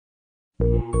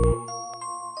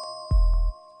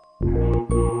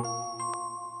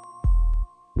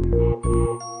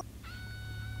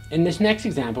In this next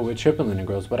example with triple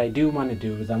integrals, what I do want to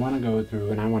do is I want to go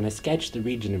through and I want to sketch the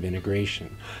region of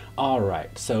integration.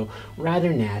 Alright, so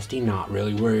rather nasty, not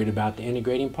really worried about the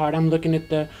integrating part. I'm looking at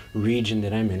the region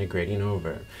that I'm integrating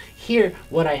over. Here,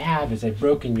 what I have is I've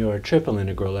broken your triple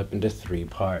integral up into three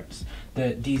parts.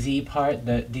 The dz part,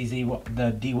 the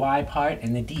dy part,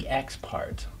 and the dx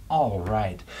part.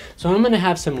 Alright, so I'm going to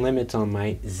have some limits on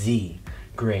my z.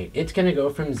 Great, it's going to go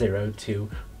from 0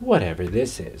 to whatever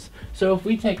this is. So if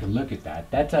we take a look at that,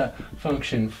 that's a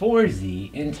function for z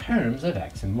in terms of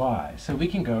x and y. So we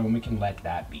can go and we can let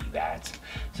that be that.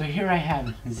 So here I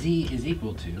have z is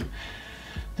equal to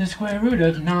the square root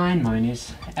of 9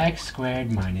 minus x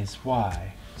squared minus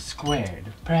y squared.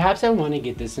 Perhaps I want to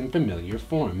get this in familiar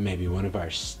form, maybe one of our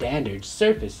standard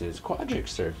surfaces, quadric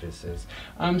surfaces.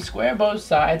 Square both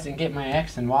sides and get my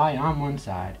x and y on one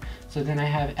side. So then I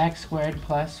have x squared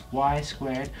plus y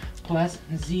squared plus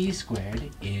z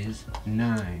squared is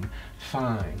 9.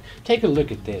 Fine. Take a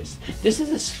look at this. This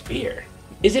is a sphere.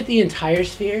 Is it the entire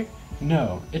sphere?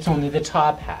 No, it's only the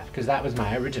top half, because that was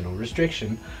my original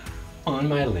restriction on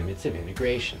my limits of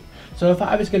integration. So if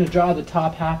I was going to draw the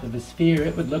top half of a sphere,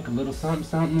 it would look a little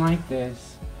something like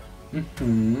this.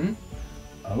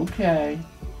 Okay.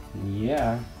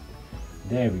 Yeah.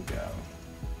 There we go.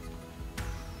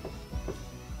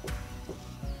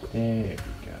 There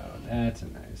we go. That's a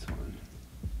nice one.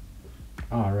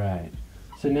 Alright.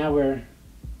 So now we're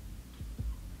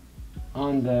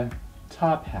on the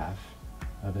top half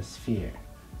of a sphere.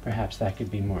 Perhaps that could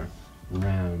be more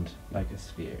round like a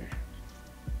sphere.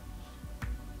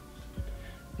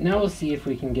 Now we'll see if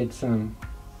we can get some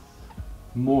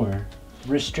more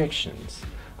restrictions.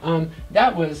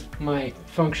 That was my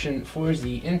function for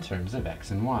z in terms of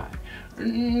x and y.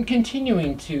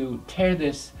 Continuing to tear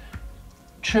this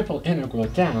triple integral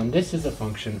down, this is a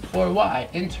function for y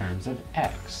in terms of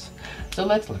x. So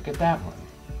let's look at that one.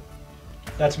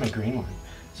 That's my green one.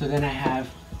 So then I have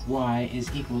y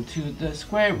is equal to the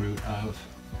square root of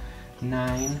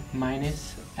 9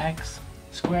 minus x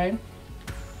squared.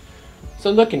 So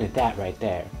looking at that right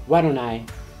there, why don't I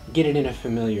get it in a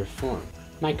familiar form?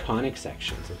 My conic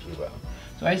sections, if you will.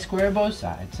 So I square both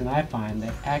sides and I find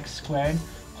that x squared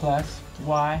plus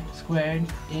y squared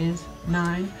is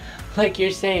 9. Like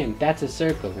you're saying, that's a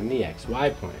circle in the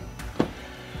xy plane.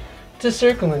 It's a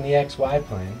circle in the xy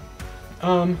plane,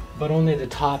 but only the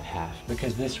top half,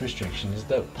 because this restriction is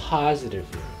the positive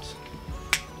root.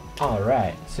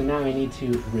 Alright, so now I need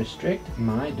to restrict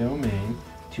my domain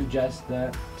to just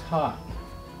the top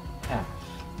half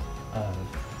of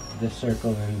the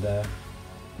circle in the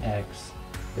x,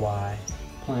 y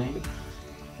plane.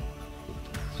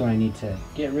 So I need to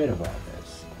get rid of all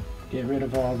this. Get rid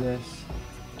of all this.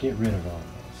 Get rid of all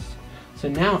this. So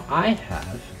now I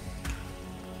have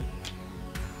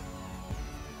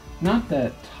not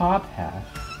the top half,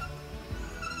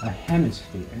 a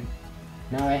hemisphere.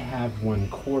 Now I have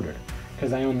 1/4,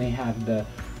 because I only have the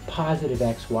positive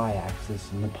xy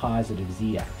axis and the positive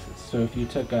z axis. So if you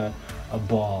took a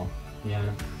ball, yeah,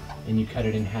 and you cut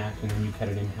it in half and then you cut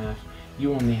it in half,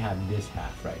 you only have this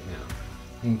half right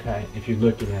now. Okay, if you're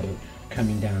looking at it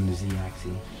coming down the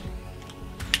z-axis.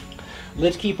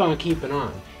 Let's keep on keeping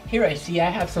on. Here I see I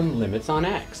have some limits on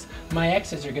x. My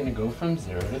x's are going to go from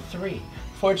 0 to 3.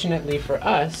 Fortunately for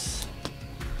us,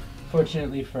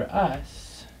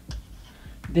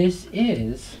 this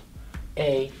is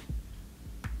a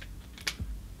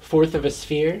fourth of a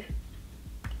sphere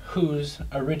whose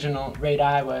original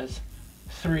radii was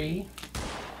 3.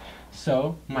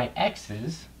 So my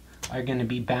x's are going to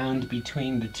be bound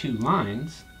between the two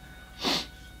lines.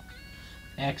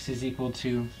 X is equal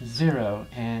to 0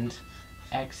 and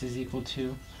x is equal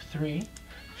to 3.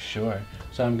 Sure.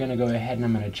 So I'm going to go ahead and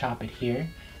I'm going to chop it here.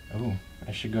 Oh,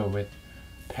 I should go with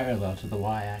parallel to the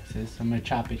y-axis. I'm going to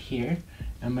chop it here.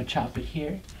 I'm going to chop it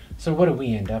here. So what do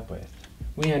we end up with?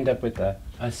 We end up with a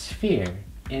sphere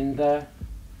in the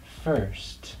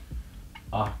first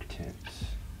octant.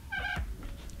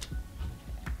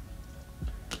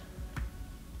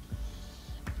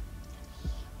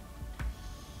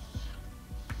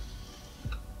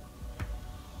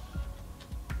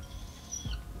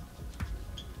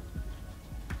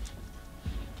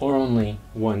 Or only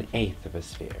 1/8 of a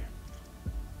sphere.